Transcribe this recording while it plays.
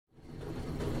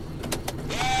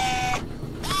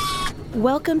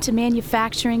Welcome to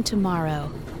Manufacturing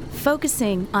Tomorrow,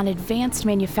 focusing on advanced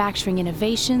manufacturing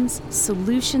innovations,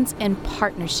 solutions, and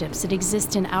partnerships that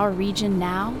exist in our region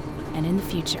now and in the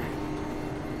future.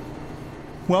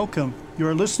 Welcome. You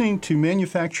are listening to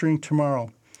Manufacturing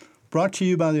Tomorrow, brought to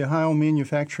you by the Ohio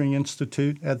Manufacturing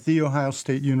Institute at The Ohio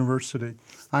State University.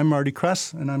 I'm Marty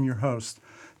Kress, and I'm your host.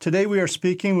 Today we are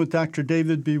speaking with Dr.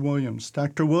 David B. Williams.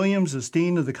 Dr. Williams is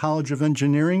Dean of the College of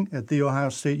Engineering at The Ohio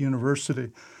State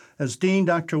University. As Dean,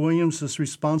 Dr. Williams is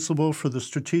responsible for the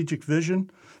strategic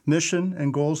vision, mission,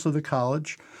 and goals of the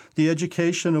college, the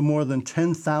education of more than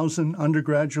 10,000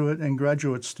 undergraduate and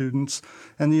graduate students,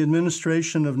 and the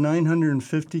administration of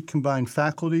 950 combined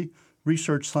faculty,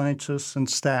 research scientists, and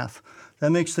staff. That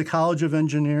makes the College of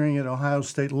Engineering at Ohio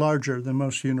State larger than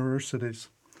most universities.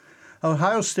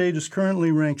 Ohio State is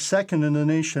currently ranked second in the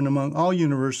nation among all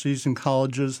universities and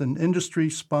colleges in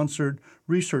industry-sponsored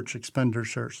research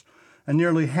expenditures, and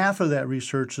nearly half of that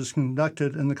research is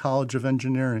conducted in the College of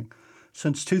Engineering.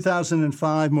 Since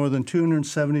 2005, more than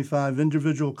 275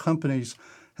 individual companies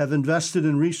have invested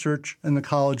in research in the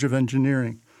College of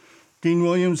Engineering. Dean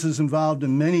Williams is involved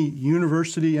in many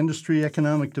university industry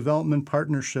economic development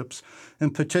partnerships. In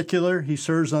particular, he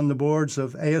serves on the boards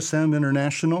of ASM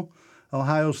International,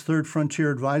 Ohio's Third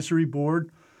Frontier Advisory Board,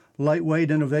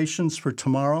 Lightweight Innovations for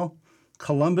Tomorrow,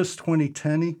 Columbus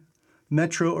 2010,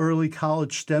 Metro Early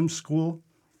College STEM School,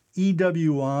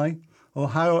 EWI,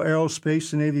 Ohio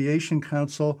Aerospace and Aviation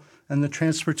Council, and the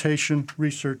Transportation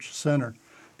Research Center.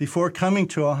 Before coming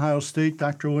to Ohio State,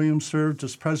 Dr. Williams served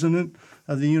as president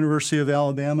of the University of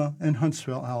Alabama in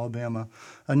Huntsville, Alabama.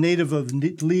 A native of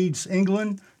Leeds,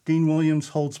 England, Dean Williams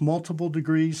holds multiple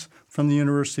degrees from the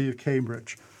University of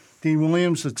Cambridge. Dean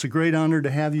Williams, it's a great honor to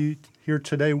have you here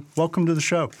today. Welcome to the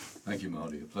show. Thank you,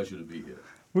 Marty. A pleasure to be here.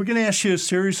 We're going to ask you a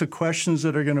series of questions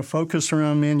that are going to focus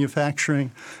around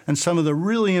manufacturing and some of the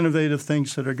really innovative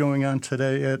things that are going on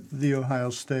today at The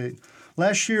Ohio State.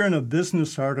 Last year, in a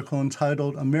business article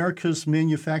entitled America's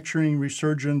Manufacturing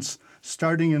Resurgence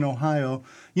Starting in Ohio,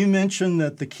 you mentioned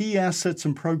that the key assets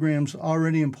and programs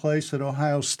already in place at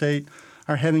Ohio State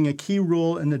are having a key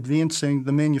role in advancing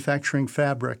the manufacturing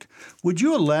fabric. Would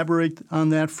you elaborate on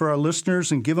that for our listeners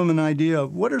and give them an idea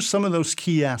of what are some of those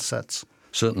key assets?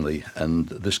 Certainly, and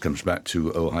this comes back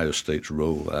to Ohio State's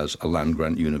role as a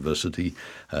land-grant university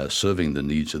serving the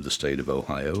needs of the state of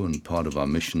Ohio, and part of our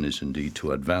mission is indeed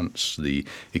to advance the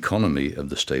economy of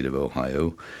the state of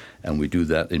Ohio, and we do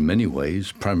that in many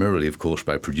ways, primarily, of course,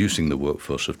 by producing the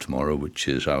workforce of tomorrow, which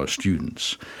is our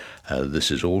students.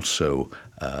 This is also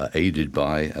aided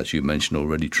by, as you mentioned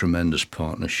already, tremendous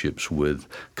partnerships with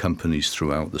companies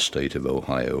throughout the state of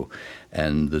Ohio,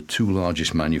 and the two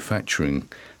largest manufacturing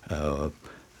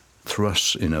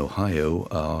thrusts in Ohio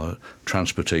are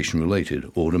transportation-related: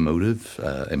 automotive,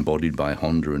 embodied by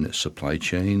Honda and its supply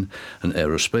chain, and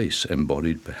aerospace,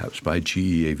 embodied perhaps by GE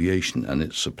Aviation and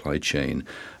its supply chain.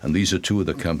 And these are two of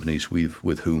the companies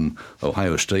with whom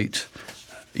Ohio State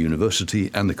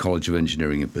University and the College of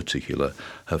Engineering in particular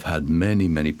have had many,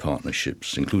 many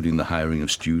partnerships, including the hiring of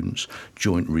students,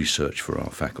 joint research for our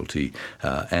faculty,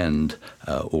 and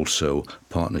also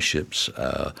partnerships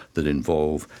that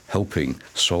involve helping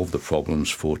solve the problems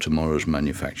for tomorrow's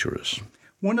manufacturers.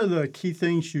 One of the key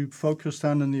things you focused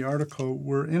on in the article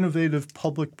were innovative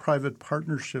public-private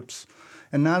partnerships.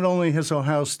 And not only has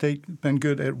Ohio State been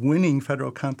good at winning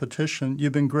federal competition,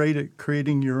 you've been great at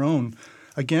creating your own.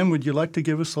 Again, would you like to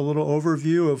give us a little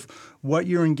overview of what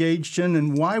you're engaged in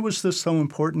and why was this so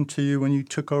important to you when you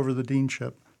took over the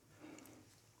deanship?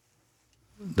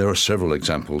 There are several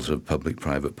examples of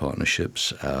public-private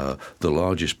partnerships. The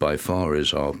largest by far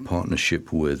is our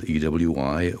partnership with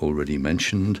EWI, already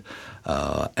mentioned,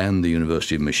 and the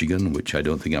University of Michigan, which I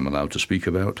don't think I'm allowed to speak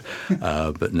about.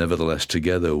 But nevertheless,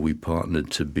 together we partnered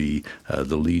to be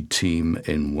the lead team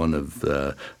in one of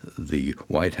the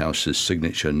White House's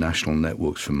signature national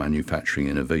networks for manufacturing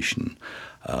innovation.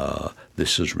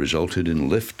 This has resulted in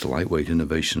LIFT, Lightweight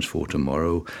Innovations for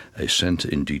Tomorrow, a center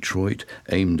in Detroit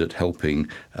aimed at helping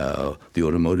the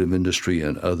automotive industry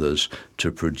and others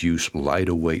to produce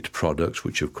lighter weight products,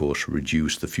 which of course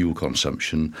reduce the fuel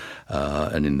consumption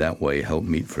and in that way help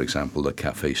meet, for example, the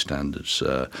CAFE standards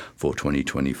for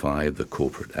 2025, the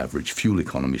corporate average fuel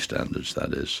economy standards,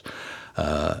 that is.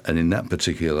 And in that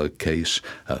particular case,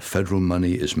 federal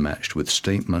money is matched with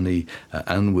state money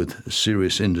and with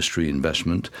serious industry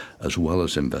investment, as well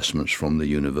as investments from the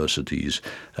universities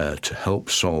to help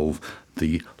solve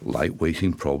the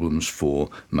lightweighting problems for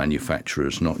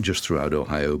manufacturers, not just throughout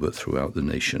Ohio, but throughout the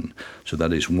nation. So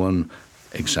that is one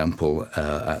example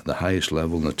at the highest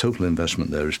level, and the total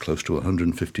investment there is close to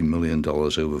 $150 million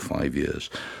over 5 years.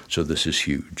 So this is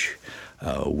huge.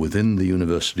 Within the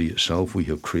university itself, we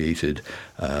have created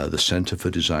the Center for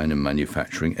Design and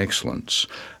Manufacturing Excellence,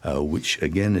 which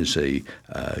again is a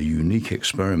unique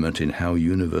experiment in how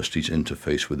universities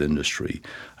interface with industry.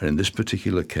 And in this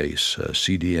particular case,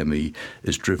 CDME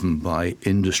is driven by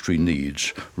industry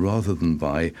needs rather than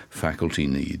by faculty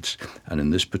needs. And in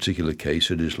this particular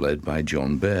case, it is led by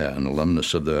John Baer, an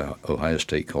alumnus of the Ohio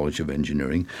State College of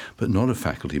Engineering, but not a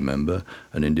faculty member,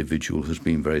 an individual who's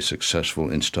been very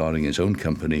successful in starting his own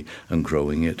company and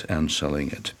growing it and selling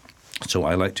it. So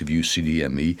I like to view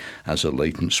CDME as a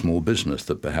latent small business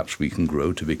that perhaps we can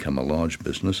grow to become a large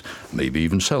business, maybe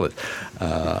even sell it.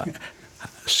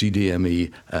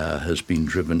 CDME has been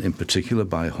driven in particular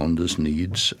by Honda's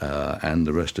needs and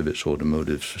the rest of its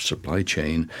automotive supply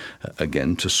chain,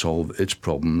 again, to solve its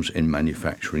problems in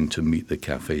manufacturing to meet the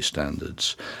CAFE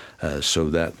standards. So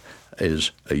that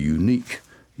is a unique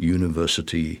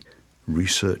university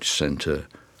research center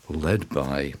led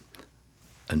by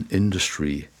an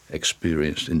industry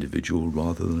experienced individual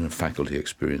rather than a faculty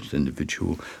experienced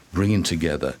individual, bringing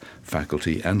together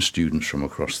faculty and students from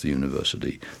across the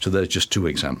university. So there's just two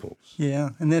examples. Yeah,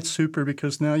 and that's super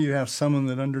because now you have someone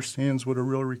that understands what a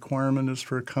real requirement is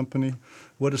for a company,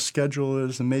 what a schedule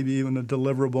is, and maybe even a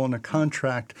deliverable and a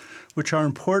contract, which are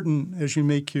important as you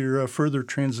make your further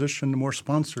transition to more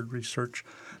sponsored research.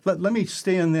 Let me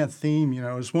stay on that theme.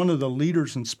 As one of the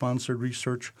leaders in sponsored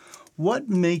research, what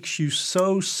makes you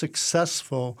so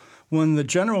successful when the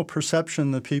general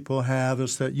perception that people have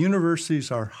is that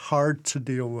universities are hard to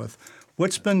deal with?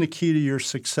 What's been the key to your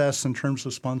success in terms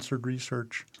of sponsored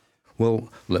research?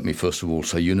 Well, let me first of all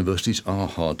say universities are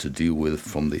hard to deal with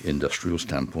from the industrial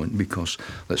standpoint because,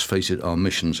 let's face it, our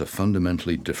missions are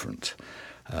fundamentally different.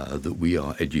 That we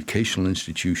are educational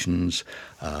institutions.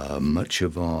 Much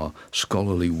of our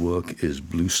scholarly work is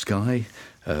blue sky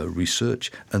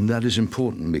research, and that is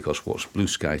important because what's blue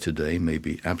sky today may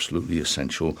be absolutely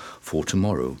essential for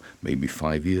tomorrow, maybe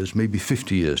 5 years, maybe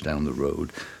 50 years down the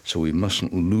road. So we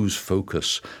mustn't lose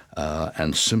focus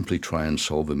and simply try and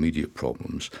solve immediate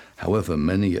problems. However,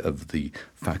 many of the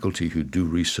faculty who do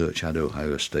research at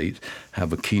Ohio State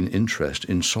have a keen interest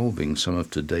in solving some of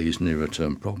today's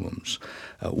nearer-term problems.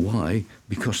 Why?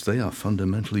 Because they are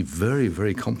fundamentally very,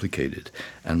 very complicated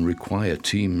and require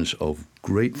teams of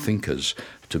great thinkers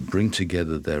to bring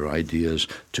together their ideas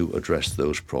to address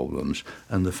those problems.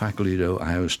 And the faculty at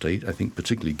Ohio State, I think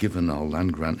particularly given our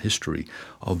land-grant history,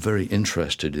 are very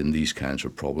interested in these kinds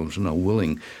of problems and are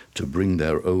willing to bring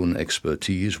their own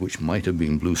expertise, which might have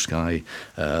been blue sky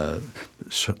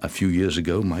a few years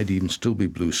ago, might even still be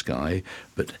blue sky,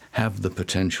 but have the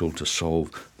potential to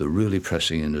solve the really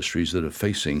pressing industries that are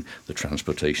facing the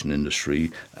transportation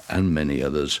industry and many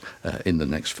others in the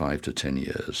next 5 to 10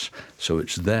 years. So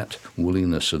it's that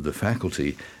willingness of the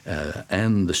faculty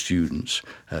and the students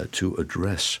to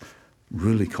address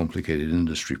really complicated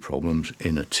industry problems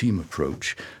in a team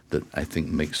approach that I think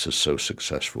makes us so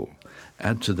successful.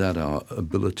 Add to that our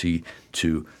ability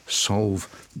to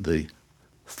solve the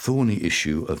thorny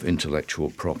issue of intellectual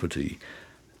property.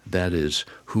 That is,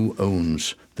 who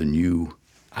owns the new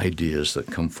ideas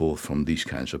that come forth from these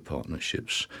kinds of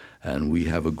partnerships. And we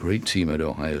have a great team at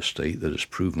Ohio State that has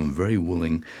proven very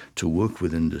willing to work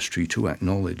with industry to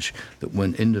acknowledge that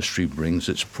when industry brings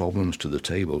its problems to the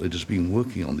table, it has been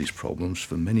working on these problems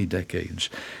for many decades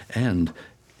and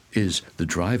is the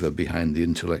driver behind the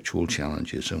intellectual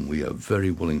challenges, and we are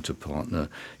very willing to partner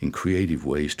in creative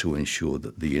ways to ensure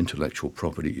that the intellectual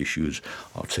property issues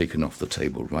are taken off the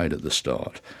table right at the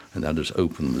start. And that has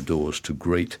opened the doors to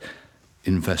great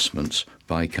investments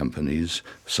by companies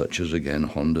such as, again,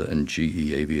 Honda and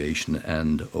GE Aviation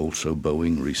and also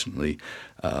Boeing recently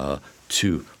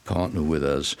to partner with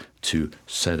us to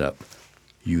set up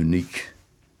unique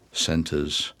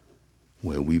centers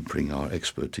where we bring our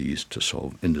expertise to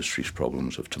solve industry's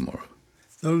problems of tomorrow.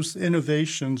 Those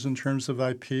innovations in terms of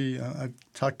IP, I've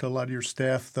talked to a lot of your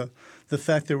staff. The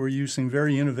fact that we're using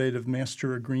very innovative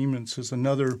master agreements is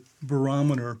another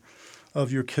barometer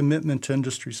of your commitment to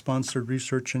industry-sponsored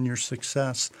research and your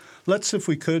success. Let's, if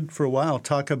we could, for a while,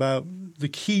 talk about the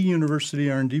key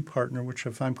university R&D partner, which,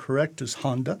 if I'm correct, is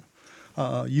Honda.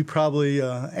 You probably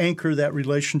anchor that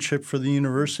relationship for the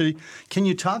university. Can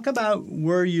you talk about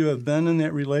where you have been in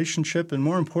that relationship, and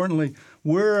more importantly,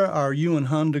 where are you and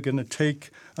Honda going to take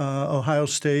Ohio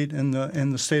State and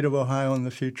the state of Ohio in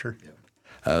the future?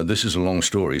 This is a long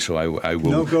story, so I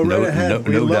will no doubt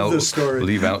love this story.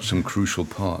 Leave out some crucial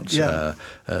parts. Yeah.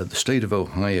 The state of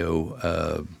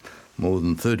Ohio more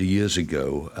than 30 years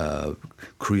ago,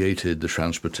 created the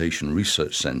Transportation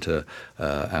Research Center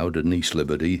out in East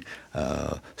Liberty,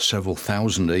 several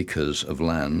thousand acres of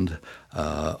land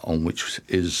on which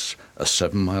is a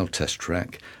 7-mile test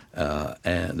track,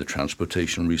 and the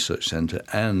Transportation Research Center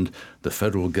and the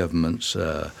federal government's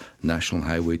National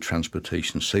Highway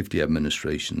Transportation Safety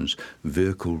Administration's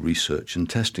Vehicle Research and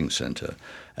Testing Center.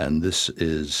 And this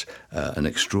is an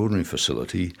extraordinary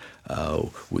facility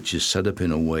which is set up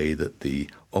in a way that the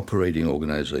operating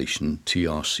organization,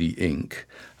 TRC Inc.,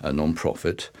 a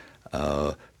nonprofit,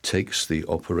 takes the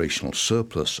operational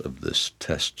surplus of this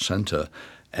test center,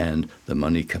 and the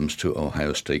money comes to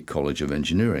Ohio State College of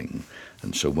Engineering.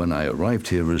 And so when I arrived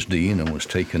here as dean and was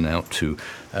taken out to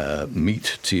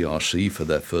meet TRC for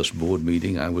their first board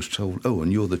meeting, I was told, "Oh,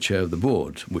 and you're the chair of the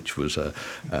board," which was a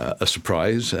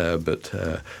surprise. But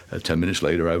 10 minutes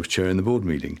later, I was chairing the board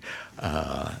meeting.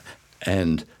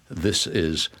 And this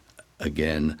is,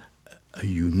 again, a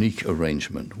unique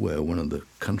arrangement where one of the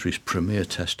country's premier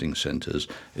testing centers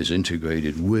is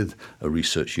integrated with a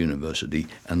research university,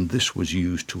 and this was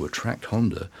used to attract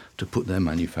Honda to put their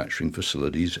manufacturing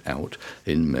facilities out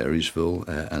in Marysville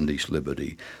and East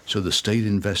Liberty. So the state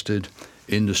invested,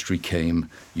 industry came,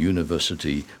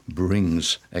 university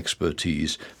brings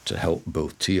expertise to help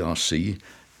both TRC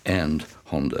and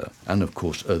Honda, and of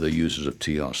course other users of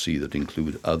TRC that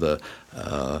include other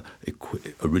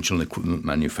original equipment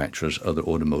manufacturers, other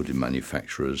automotive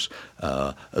manufacturers,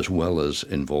 as well as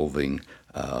involving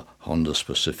Honda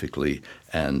specifically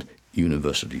and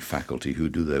university faculty who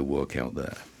do their work out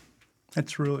there.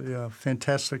 That's really a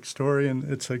fantastic story, and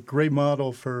it's a great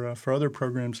model for other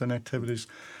programs and activities.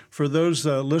 For those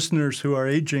listeners who are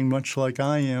aging, much like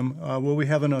I am, will we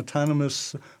have an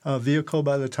autonomous vehicle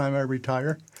by the time I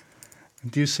retire?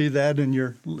 Do you see that in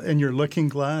your looking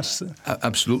glass?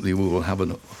 Absolutely, we will have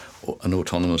an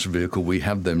autonomous vehicle. We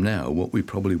have them now. What we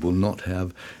probably will not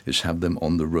have is have them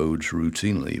on the roads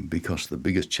routinely, because the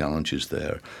biggest challenges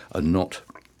there are not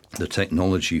the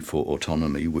technology for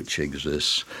autonomy, which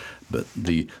exists, but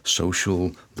the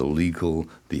social, the legal,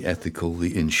 the ethical,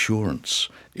 the insurance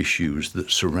issues that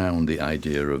surround the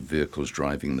idea of vehicles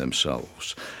driving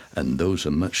themselves. And those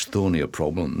are much thornier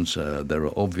problems. There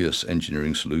are obvious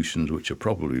engineering solutions which are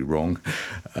probably wrong.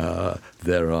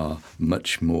 There are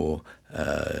much more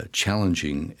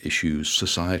challenging issues,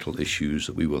 societal issues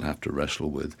that we will have to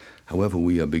wrestle with. However,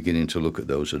 we are beginning to look at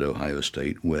those at Ohio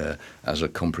State, where as a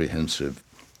comprehensive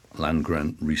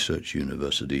land-grant research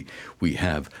university, we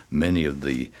have many of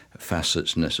the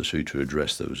facets necessary to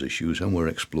address those issues, and we're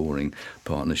exploring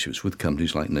partnerships with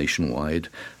companies like Nationwide,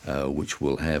 which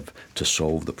will have to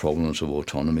solve the problems of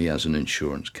autonomy as an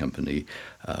insurance company.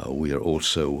 We are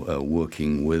also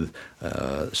working with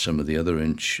some of the other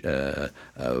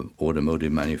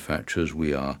automotive manufacturers.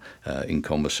 We are in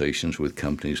conversations with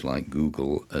companies like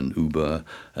Google and Uber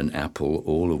and Apple,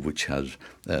 all of which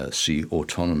see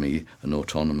autonomy and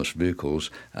autonomous vehicles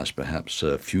as perhaps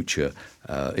future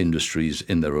industries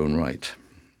in their own right.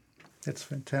 That's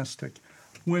fantastic.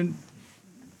 When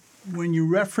you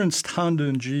referenced Honda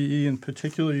and GE in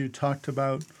particular, you talked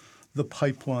about the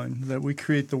pipeline, that we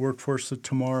create the workforce of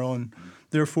tomorrow, and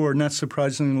therefore, not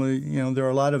surprisingly, there are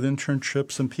a lot of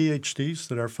internships and PhDs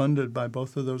that are funded by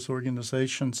both of those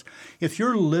organizations. If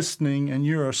you're listening and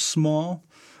you're a small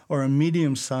or a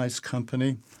medium-sized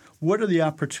company, what are the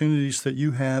opportunities that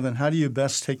you have, and how do you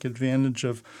best take advantage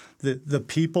of the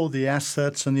people, the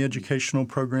assets, and the educational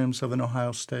programs of an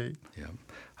Ohio State? Yeah.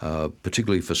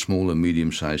 Particularly for small and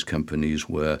medium-sized companies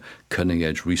where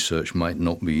cutting-edge research might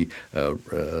not be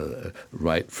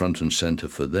right front and center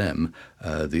for them,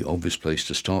 the obvious place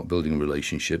to start building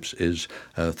relationships is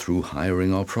through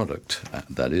hiring our product.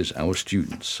 That is, our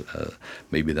students.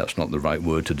 Maybe that's not the right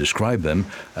word to describe them.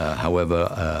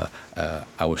 However,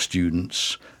 our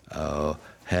students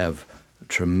have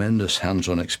tremendous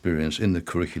hands-on experience in the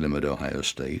curriculum at Ohio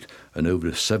State, and over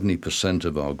 70%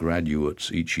 of our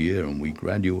graduates each year, and we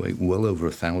graduate well over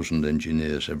 1,000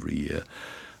 engineers every year,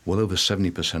 well over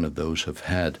 70% of those have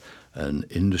had an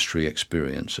industry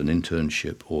experience, an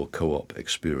internship or co-op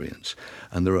experience.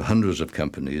 And there are hundreds of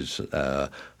companies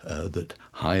that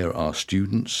hire our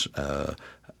students.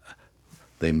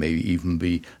 They may even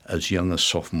be as young as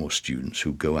sophomore students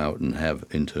who go out and have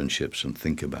internships and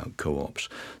think about co-ops.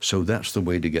 So that's the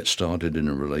way to get started in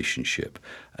a relationship.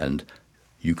 And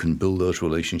you can build those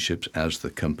relationships as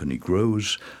the company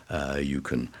grows. You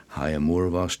can hire more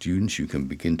of our students. You can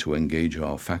begin to engage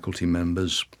our faculty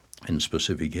members. in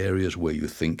specific areas where you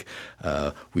think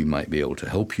we might be able to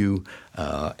help you.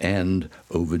 And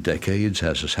over decades,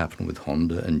 as has happened with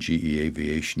Honda and GE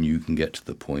Aviation, you can get to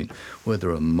the point where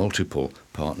there are multiple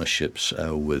partnerships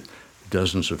with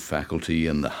dozens of faculty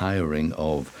and the hiring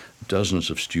of dozens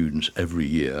of students every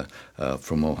year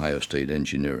from Ohio State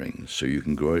Engineering. So you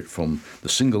can grow it from the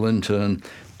single intern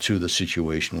to the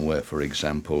situation where, for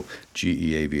example,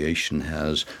 GE Aviation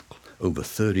has over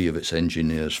 30 of its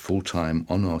engineers full-time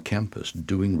on our campus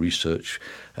doing research.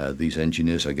 These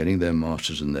engineers are getting their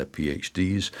masters and their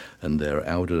PhDs, and they're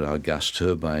out at our gas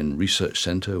turbine research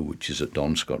center, which is at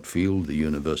Don Scott Field, the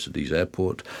university's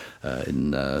airport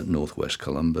in northwest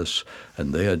Columbus,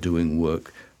 and they are doing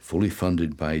work fully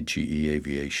funded by GE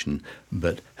Aviation,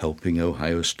 but helping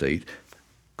Ohio State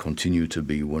continue to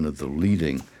be one of the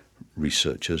leading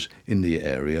researchers in the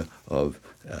area of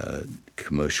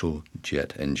commercial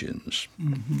jet engines.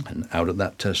 Mm-hmm. And out at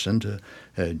that test center,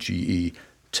 GE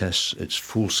tests its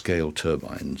full-scale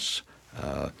turbines.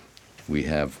 We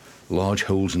have large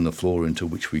holes in the floor into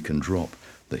which we can drop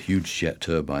the huge jet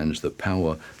turbines that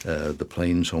power the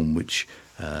planes on which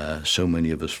so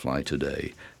many of us fly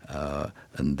today.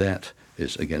 And that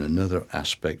is, again, another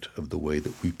aspect of the way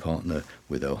that we partner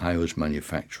with Ohio's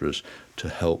manufacturers to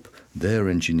help their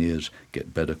engineers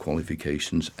get better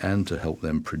qualifications and to help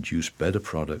them produce better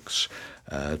products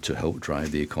to help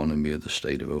drive the economy of the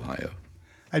state of Ohio.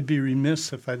 I'd be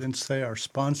remiss if I didn't say our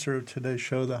sponsor of today's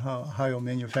show, the Ohio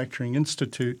Manufacturing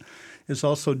Institute, is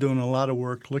also doing a lot of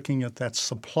work looking at that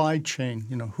supply chain.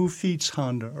 You know, who feeds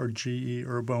Honda or GE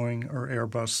or Boeing or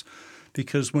Airbus?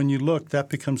 Because when you look, that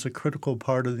becomes a critical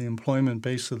part of the employment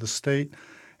base of the state,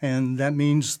 and that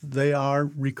means they are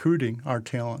recruiting our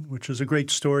talent, which is a great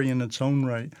story in its own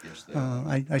right. Yes, they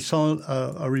are. I saw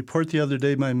a report the other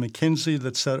day by McKinsey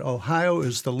that said Ohio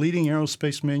is the leading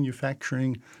aerospace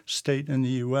manufacturing state in the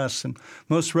U.S., and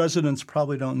most residents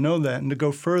probably don't know that. And to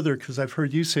go further, because I've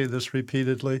heard you say this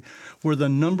repeatedly, we're the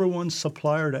number one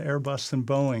supplier to Airbus and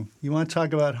Boeing. You want to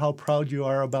talk about how proud you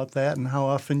are about that and how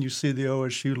often you see the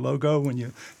OSU logo when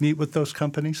you meet with those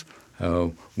companies?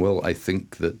 Well, I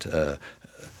think that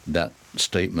that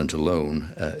statement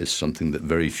alone is something that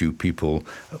very few people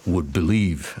would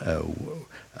believe.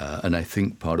 And I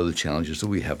think part of the challenge is that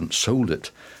we haven't sold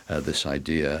it, this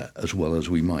idea, as well as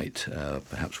we might.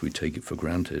 Perhaps we take it for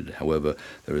granted. However,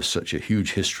 there is such a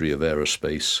huge history of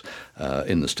aerospace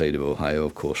in the state of Ohio,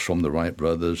 of course, from the Wright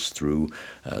brothers through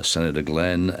Senator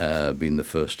Glenn being the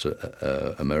first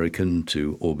American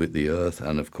to orbit the Earth,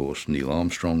 and, of course, Neil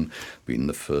Armstrong being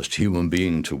the first human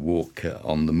being to walk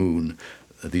on the moon.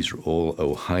 These are all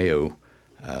Ohio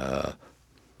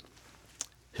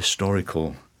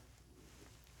historical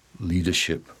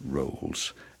leadership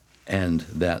roles, and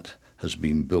that has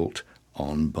been built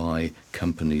on by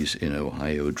companies in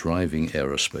Ohio driving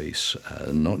aerospace,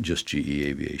 not just GE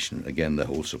Aviation, again, the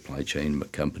whole supply chain,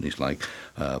 but companies like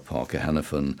Parker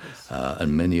Hannifin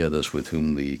and many others with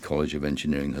whom the College of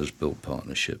Engineering has built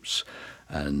partnerships.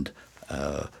 And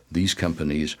these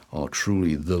companies are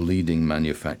truly the leading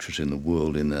manufacturers in the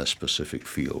world in their specific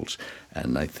fields.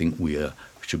 And I think we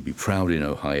should be proud in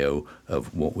Ohio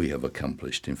of what we have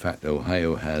accomplished. In fact,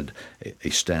 Ohio had a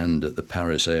stand at the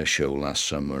Paris Air Show last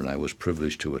summer, and I was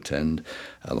privileged to attend,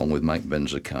 along with Mike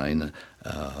Benzakein,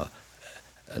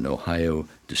 an Ohio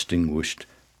distinguished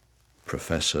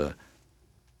professor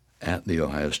at The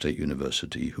Ohio State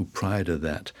University, who prior to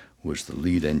that was the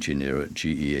lead engineer at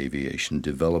GE Aviation,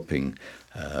 developing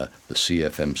the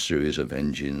CFM series of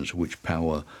engines which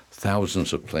power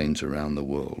thousands of planes around the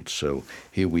world. So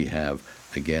here we have,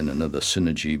 again, another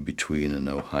synergy between an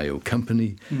Ohio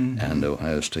company and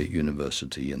Ohio State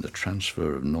University, and the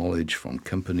transfer of knowledge from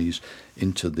companies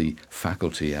into the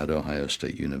faculty at Ohio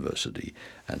State University.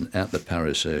 And at the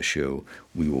Paris Air Show,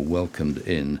 we were welcomed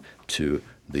in to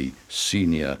the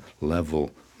senior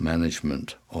level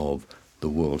management of the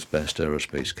world's best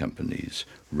aerospace companies,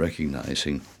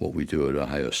 recognizing what we do at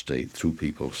Ohio State through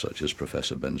people such as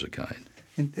Professor Benzakein.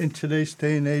 In today's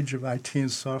day and age of IT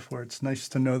and software, it's nice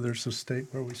to know there's a state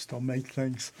where we still make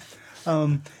things.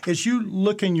 As you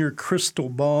look in your crystal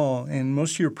ball, and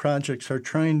most of your projects are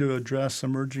trying to address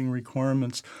emerging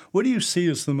requirements, what do you see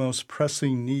as the most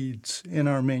pressing needs in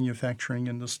our manufacturing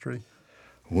industry?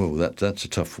 Well, that's a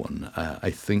tough one. I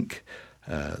think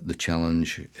the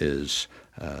challenge is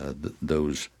that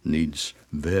those needs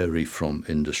vary from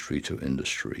industry to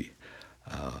industry.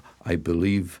 I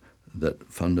believe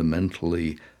that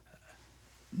fundamentally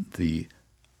the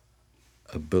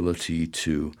ability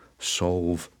to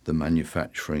solve the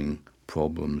manufacturing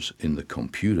problems in the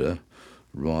computer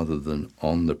rather than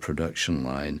on the production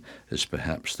line is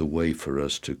perhaps the way for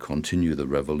us to continue the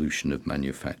revolution of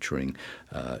manufacturing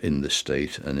in the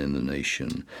state and in the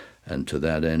nation. And to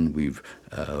that end, we've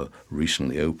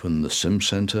recently opened the Sim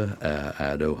Center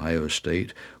at Ohio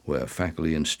State, where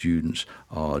faculty and students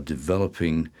are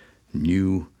developing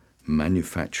new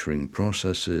manufacturing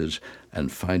processes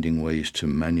and finding ways to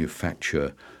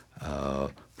manufacture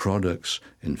products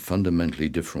in fundamentally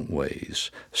different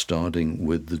ways, starting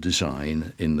with the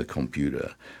design in the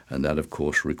computer. And that, of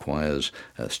course, requires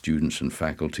students and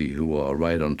faculty who are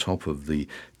right on top of the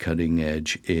cutting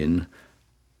edge in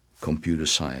computer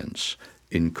science,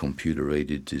 in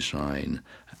computer-aided design,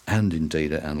 and in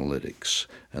data analytics,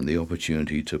 and the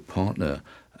opportunity to partner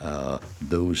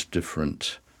those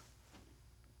different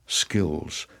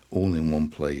skills all in one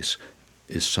place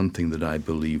is something that I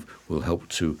believe will help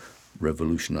to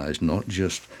revolutionize not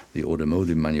just the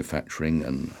automotive manufacturing,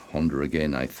 and Honda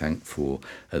again I thank for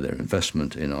their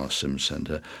investment in our Sim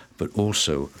Center, but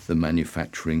also the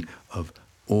manufacturing of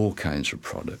all kinds of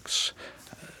products.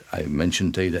 I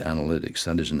mentioned data analytics.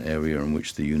 That is an area in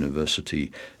which the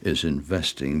university is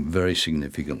investing very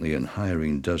significantly and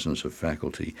hiring dozens of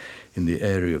faculty in the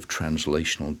area of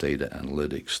translational data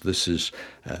analytics. This is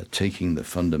taking the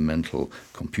fundamental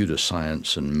computer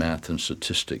science and math and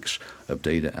statistics of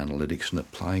data analytics and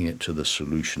applying it to the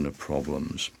solution of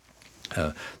problems.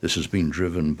 This has been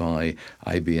driven by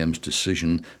IBM's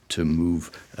decision to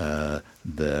move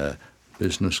their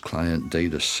business client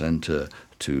data center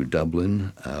to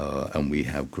Dublin, and we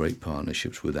have great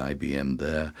partnerships with IBM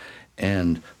there,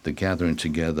 and the gathering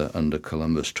together under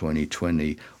Columbus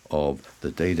 2020 of the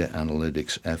data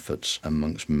analytics efforts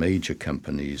amongst major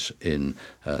companies in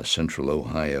central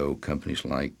Ohio, companies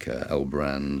like L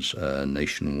Brands,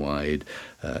 Nationwide,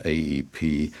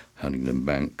 AEP, Huntington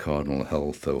Bank, Cardinal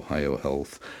Health, Ohio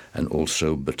Health, and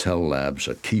also Battelle Labs,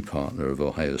 a key partner of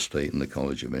Ohio State and the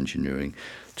College of Engineering,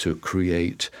 to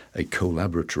create a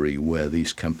collaboratory where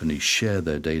these companies share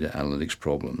their data analytics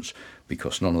problems,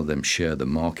 because none of them share the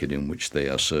market in which they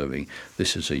are serving.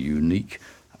 This is a unique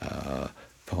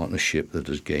partnership that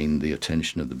has gained the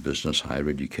attention of the Business Higher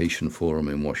Education Forum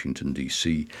in Washington,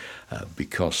 D.C.,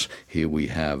 because here we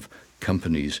have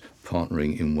companies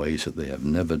partnering in ways that they have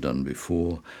never done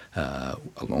before,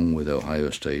 along with Ohio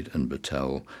State and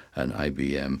Battelle and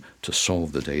IBM, to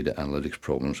solve the data analytics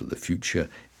problems of the future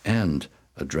and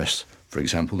address, for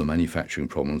example, the manufacturing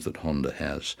problems that Honda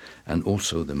has, and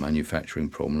also the manufacturing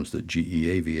problems that GE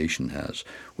Aviation has,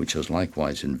 which has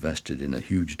likewise invested in a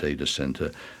huge data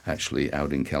center actually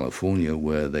out in California,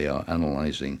 where they are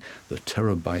analyzing the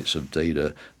terabytes of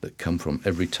data that come from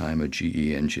every time a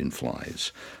GE engine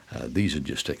flies. These are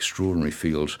just extraordinary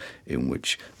fields in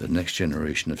which the next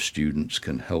generation of students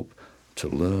can help to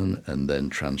learn and then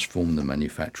transform the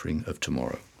manufacturing of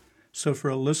tomorrow. So for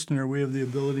a listener, we have the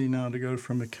ability now to go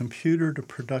from a computer to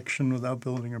production without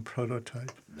building a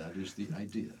prototype. That is the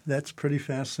idea. That's pretty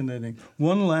fascinating.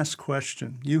 One last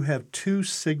question. You have two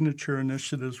signature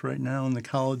initiatives right now in the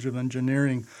College of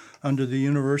Engineering under the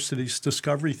university's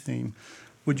Discovery theme.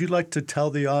 Would you like to tell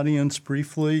the audience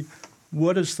briefly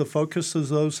what is the focus of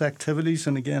those activities,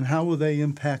 and again, how will they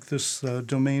impact this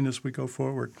domain as we go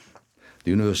forward? The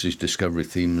university's Discovery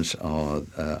themes are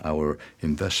our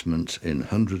investment in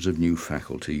hundreds of new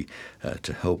faculty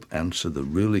to help answer the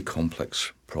really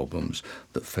complex problems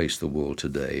that face the world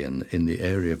today. And in the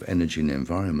area of energy and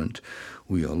environment,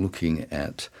 we are looking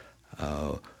at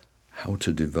how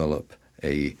to develop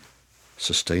a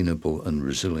sustainable and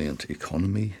resilient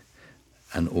economy,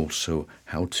 and also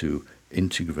how to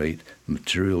integrate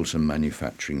materials and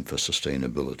manufacturing for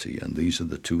sustainability. And these are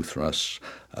the two thrusts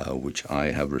which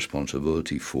I have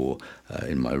responsibility for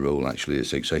in my role actually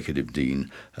as Executive Dean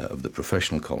of the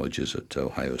Professional Colleges at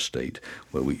Ohio State,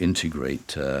 where we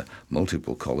integrate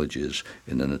multiple colleges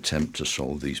in an attempt to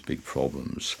solve these big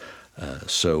problems.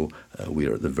 So we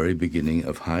are at the very beginning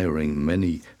of hiring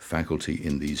many faculty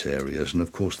in these areas, and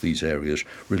of course these areas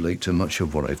relate to much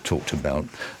of what I've talked about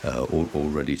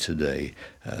already today.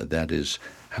 That is,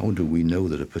 how do we know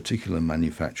that a particular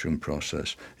manufacturing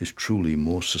process is truly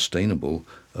more sustainable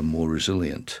and more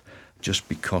resilient? Just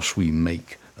because we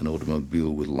make an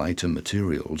automobile with lighter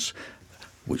materials,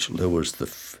 which lowers the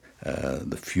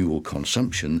fuel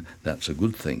consumption, that's a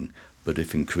good thing. But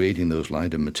if in creating those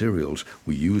lighter materials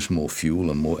we use more fuel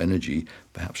and more energy,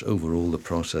 perhaps overall the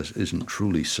process isn't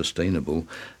truly sustainable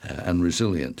and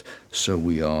resilient. So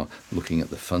we are looking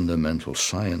at the fundamental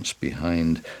science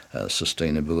behind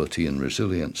sustainability and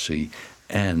resiliency,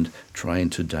 and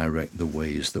trying to direct the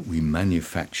ways that we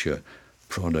manufacture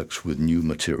products with new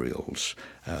materials.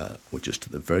 We're just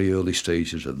at the very early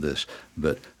stages of this,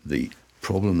 but the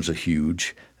problems are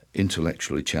huge,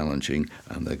 intellectually challenging,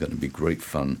 and they're going to be great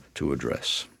fun to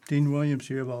address. Dean Williams,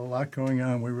 you have a lot going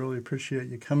on. We really appreciate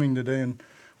you coming today, and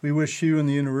we wish you and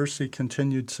the university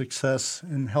continued success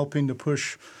in helping to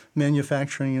push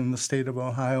manufacturing in the state of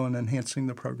Ohio and enhancing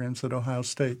the programs at Ohio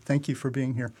State. Thank you for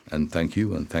being here. And thank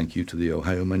you to the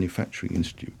Ohio Manufacturing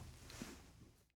Institute.